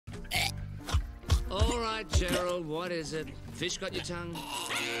right, Gerald, what is it? Fish got your tongue?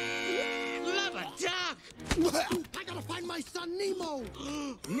 Love a duck! I gotta find my son, Nemo!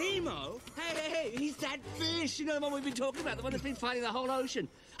 Nemo? Hey, he's that fish, you know, the one we've been talking about, the one that's been fighting the whole ocean.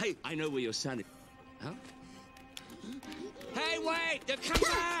 Hey, I know where your son is. Huh? Hey, wait! Come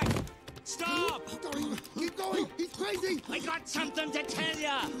back! Stop! Dory, keep going! He's crazy! I got something to tell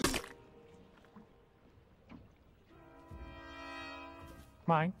ya!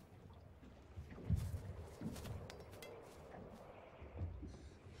 Mine.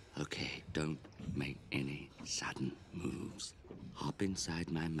 Okay, don't make any sudden moves. Hop inside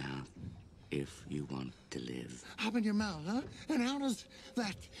my mouth if you want to live. Hop in your mouth, huh? And how does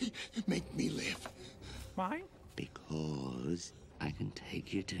that make me live? Mine? Because I can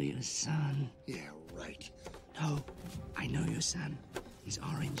take you to your son. Yeah, right. No, I know your son. He's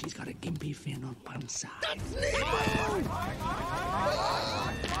orange. He's got a gimpy fin on one side. That's Nemo!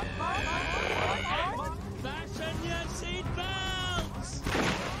 Fasten your seatbelts!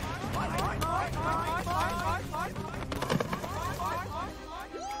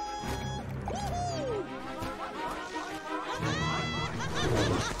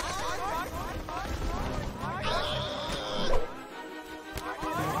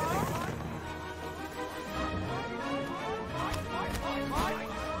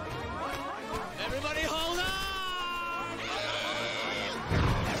 Everybody hold on!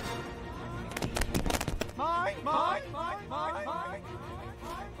 Mine.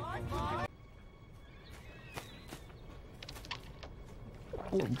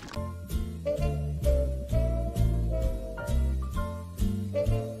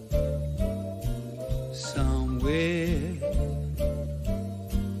 Somewhere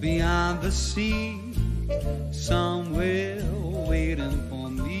beyond the sea, somewhere waiting for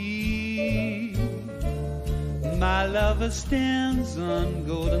me, my lover stands on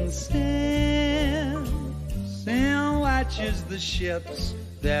golden sands and watches the ships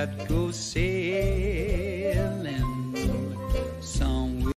that go sailing.